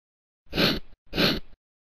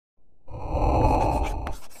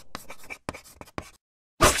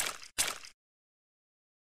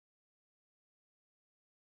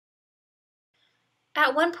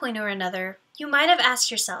At one point or another, you might have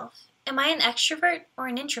asked yourself, am I an extrovert or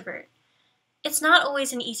an introvert? It's not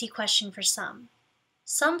always an easy question for some.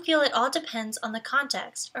 Some feel it all depends on the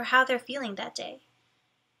context or how they're feeling that day.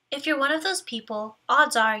 If you're one of those people,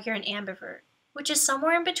 odds are you're an ambivert, which is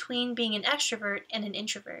somewhere in between being an extrovert and an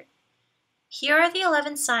introvert. Here are the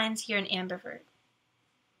 11 signs you're an ambivert.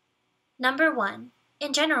 Number 1.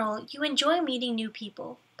 In general, you enjoy meeting new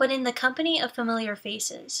people, but in the company of familiar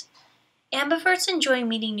faces. Ambiverts enjoy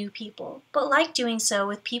meeting new people, but like doing so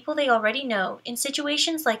with people they already know in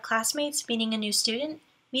situations like classmates meeting a new student,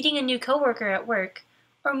 meeting a new coworker at work,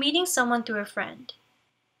 or meeting someone through a friend.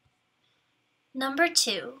 Number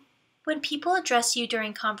 2. When people address you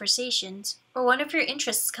during conversations, or one of your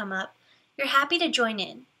interests come up, you're happy to join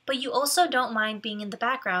in, but you also don't mind being in the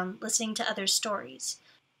background listening to others' stories.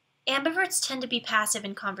 Ambiverts tend to be passive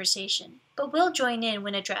in conversation, but will join in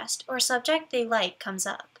when addressed or a subject they like comes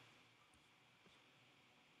up.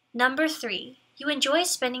 Number 3. You enjoy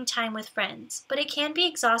spending time with friends, but it can be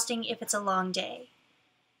exhausting if it's a long day.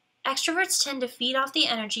 Extroverts tend to feed off the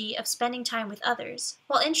energy of spending time with others,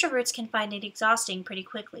 while introverts can find it exhausting pretty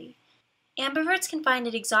quickly. Ambiverts can find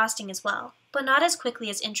it exhausting as well, but not as quickly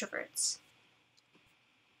as introverts.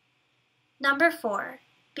 Number 4.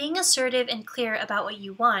 Being assertive and clear about what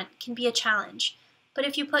you want can be a challenge, but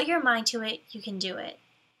if you put your mind to it, you can do it.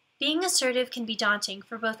 Being assertive can be daunting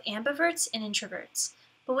for both ambiverts and introverts,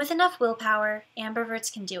 but with enough willpower,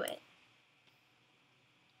 ambiverts can do it.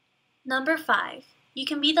 Number 5. You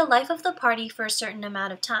can be the life of the party for a certain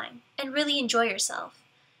amount of time and really enjoy yourself.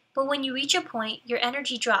 But when you reach a point, your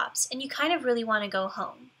energy drops and you kind of really want to go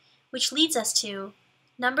home, which leads us to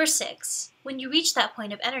number 6. When you reach that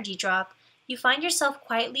point of energy drop, you find yourself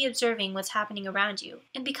quietly observing what's happening around you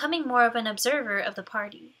and becoming more of an observer of the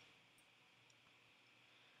party.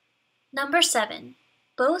 Number 7.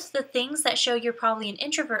 Both the things that show you're probably an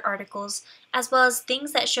introvert articles as well as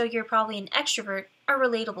things that show you're probably an extrovert are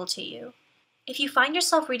relatable to you. If you find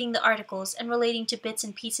yourself reading the articles and relating to bits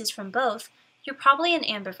and pieces from both, you're probably an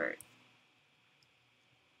ambivert.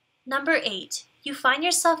 Number 8. You find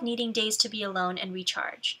yourself needing days to be alone and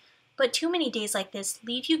recharge, but too many days like this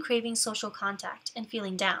leave you craving social contact and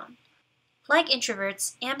feeling down. Like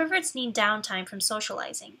introverts, ambiverts need downtime from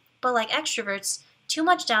socializing, but like extroverts, too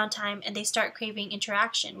much downtime and they start craving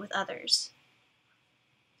interaction with others.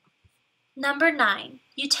 Number 9.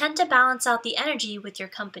 You tend to balance out the energy with your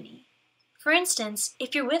company. For instance,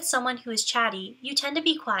 if you're with someone who is chatty, you tend to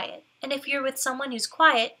be quiet, and if you're with someone who's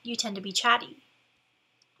quiet, you tend to be chatty.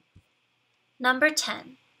 Number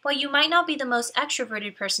 10. While you might not be the most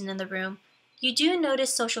extroverted person in the room, you do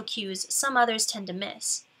notice social cues some others tend to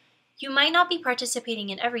miss. You might not be participating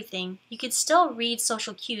in everything, you could still read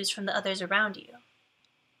social cues from the others around you.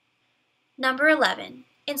 Number 11.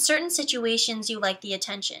 In certain situations you like the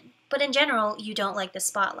attention, but in general you don't like the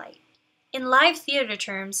spotlight. In live theater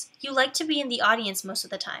terms, you like to be in the audience most of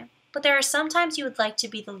the time, but there are some times you would like to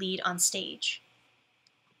be the lead on stage.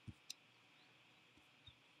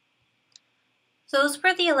 Those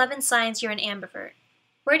were the 11 signs you're an ambivert.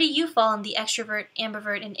 Where do you fall in the extrovert,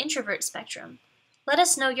 ambivert, and introvert spectrum? Let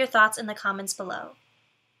us know your thoughts in the comments below.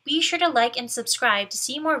 Be sure to like and subscribe to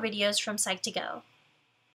see more videos from Psych2Go.